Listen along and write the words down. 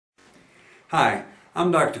Hi,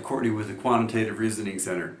 I'm Dr. Courtney with the Quantitative Reasoning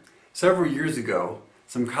Center. Several years ago,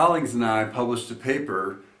 some colleagues and I published a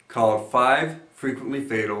paper called 5 Frequently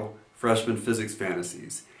Fatal Freshman Physics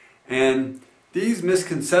Fantasies. And these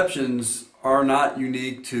misconceptions are not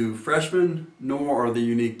unique to freshmen, nor are they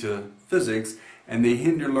unique to physics, and they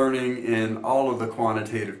hinder learning in all of the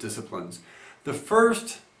quantitative disciplines. The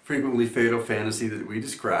first frequently fatal fantasy that we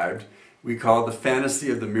described, we call the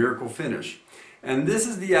fantasy of the miracle finish. And this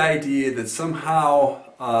is the idea that somehow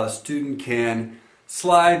a student can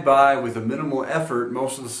slide by with a minimal effort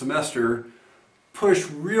most of the semester, push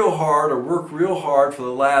real hard or work real hard for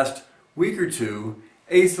the last week or two,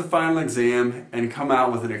 ace the final exam, and come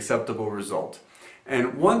out with an acceptable result.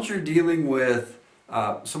 And once you're dealing with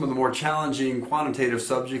some of the more challenging quantitative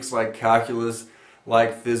subjects like calculus,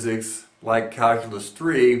 like physics, like calculus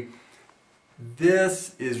 3,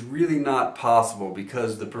 this is really not possible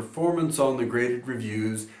because the performance on the graded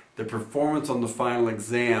reviews, the performance on the final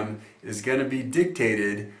exam is going to be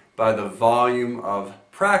dictated by the volume of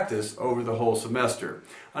practice over the whole semester.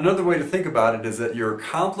 Another way to think about it is that your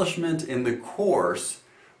accomplishment in the course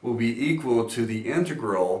will be equal to the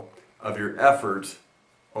integral of your effort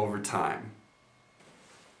over time.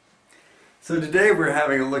 So today we're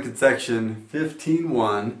having a look at section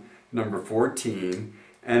 15.1, number 14,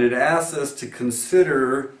 and it asks us to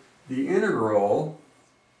consider the integral,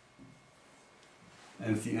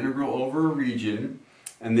 and it's the integral over a region,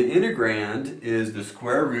 and the integrand is the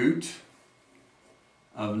square root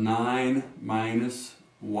of 9 minus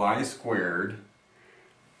y squared,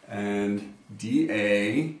 and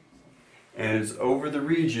dA, and it's over the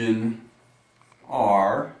region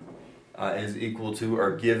R, is equal to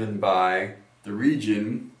or given by the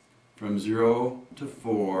region from 0 to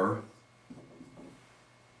 4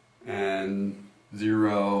 and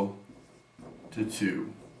 0 to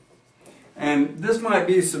 2. And this might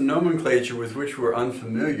be some nomenclature with which we're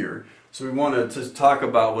unfamiliar, so we want to just talk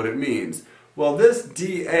about what it means. Well, this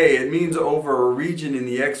dA, it means over a region in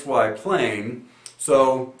the xy plane.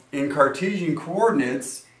 So in Cartesian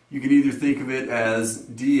coordinates, you can either think of it as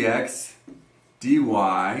dx,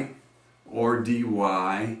 dy, or dy,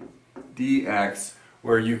 dx,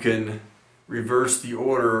 where you can reverse the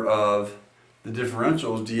order of the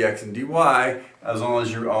differentials dx and dy as long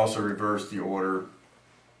as you also reverse the order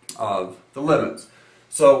of the limits.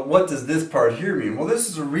 So what does this part here mean? Well, this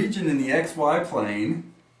is a region in the xy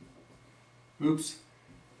plane. Oops.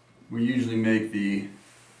 We usually make the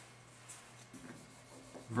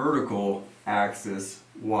vertical axis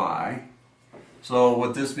y. So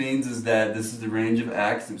what this means is that this is the range of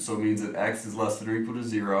x, so it means that x is less than or equal to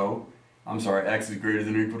 0. I'm sorry, x is greater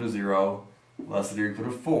than or equal to 0, less than or equal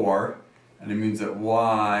to 4. And it means that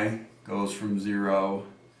y goes from 0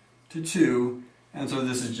 to 2. And so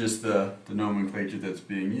this is just the nomenclature that's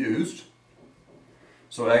being used.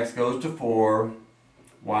 So x goes to 4,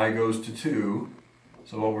 y goes to 2.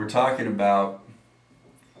 So what we're talking about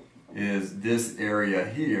is this area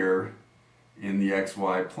here in the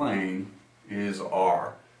xy plane is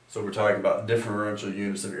R. So we're talking about differential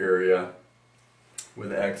units of area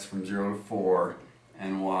with x from 0 to 4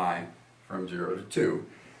 and y from 0 to 2.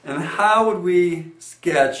 And how would we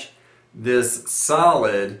sketch this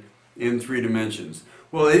solid in 3 dimensions?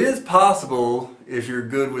 Well, it is possible, if you're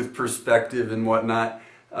good with perspective and whatnot,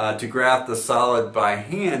 to graph the solid by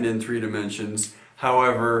hand in 3 dimensions.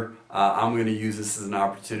 However, I'm going to use this as an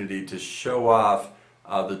opportunity to show off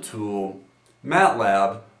the tool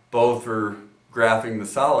Matlab, both for graphing the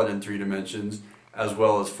solid in 3 dimensions as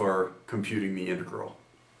well as for computing the integral.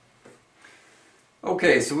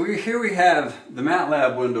 Okay, so here we have the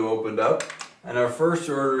Matlab window opened up, and our first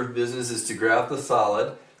order of business is to graph the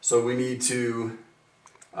solid. So we need to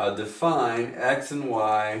define x and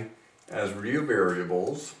y as real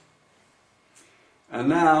variables. And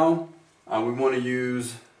now we want to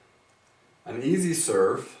use an easy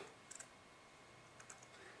surf.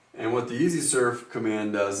 And what the easy surf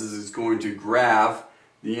command does is it's going to graph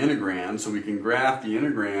the integrand. So we can graph the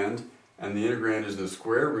integrand, and the integrand is the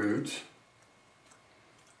square root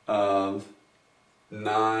of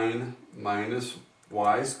 9 minus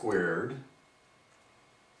y squared.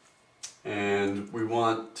 And we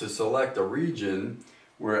want to select a region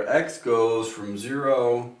where x goes from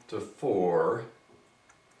 0 to 4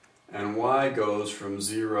 and y goes from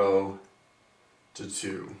 0 to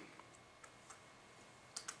 2.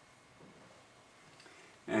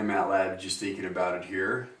 And Matlab, just thinking about it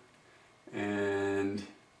here. And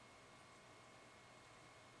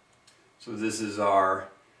so this is our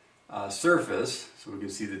surface, so we can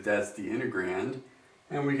see that that's the integrand,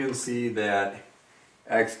 and we can see that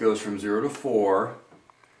x goes from 0 to 4,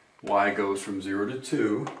 y goes from 0 to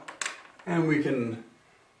 2, And we can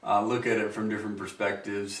look at it from different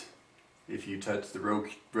perspectives. If you touch the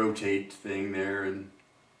rotate thing there, and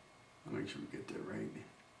I'll make sure we get that right.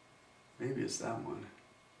 Maybe it's that one.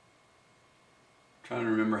 Trying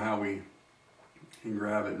to remember how we can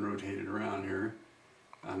grab it and rotate it around here.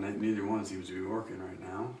 Neither one seems to be working right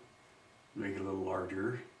now. Make it a little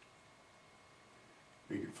larger.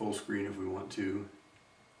 Make it full screen if we want to.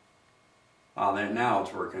 Now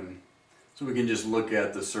it's working. So we can just look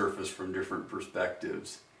at the surface from different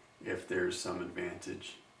perspectives if there's some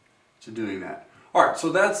advantage to doing that. Alright,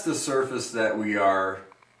 so that's the surface that we are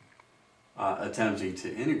attempting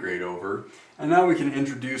to integrate over. And now we can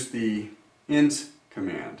introduce the int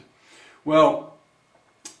command. Well,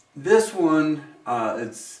 this one,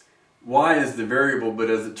 it's y is the variable, but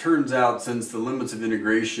as it turns out, since the limits of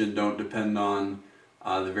integration don't depend on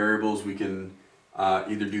the variables, we can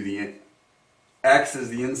either do the x as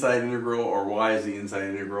the inside integral or y as the inside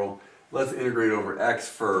integral. Let's integrate over x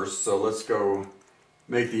first. So let's go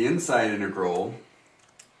make the inside integral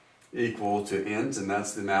equal to int, and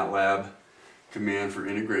that's the Matlab command for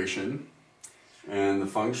integration. And the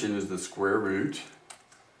function is the square root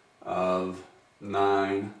of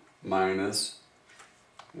 9 minus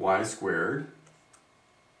y squared.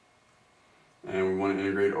 And we want to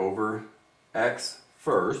integrate over x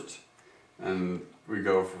first. And we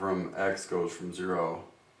go from x goes from 0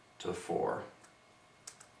 to 4.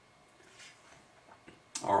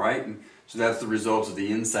 Alright, so that's the result of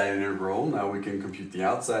the inside integral. Now we can compute the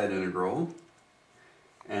outside integral.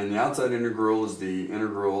 And the outside integral is the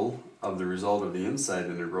integral of the result of the inside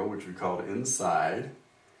integral, which we called inside,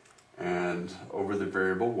 and over the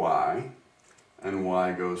variable y, and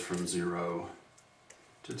y goes from 0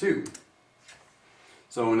 to 2.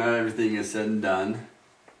 So when everything is said and done,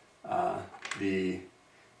 the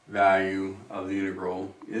value of the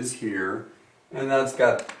integral is here, and that's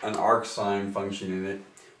got an arcsine function in it.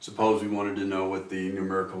 Suppose we wanted to know what the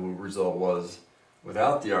numerical result was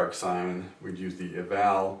without the arcsine, we'd use the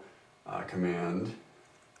eval command,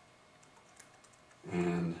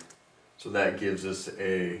 and so that gives us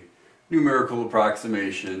a numerical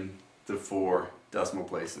approximation to 4 decimal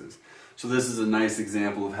places. So this is a nice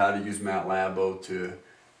example of how to use MATLAB both to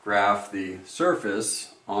graph the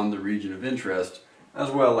surface on the region of interest as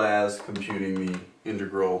well as computing the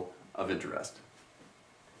integral of interest.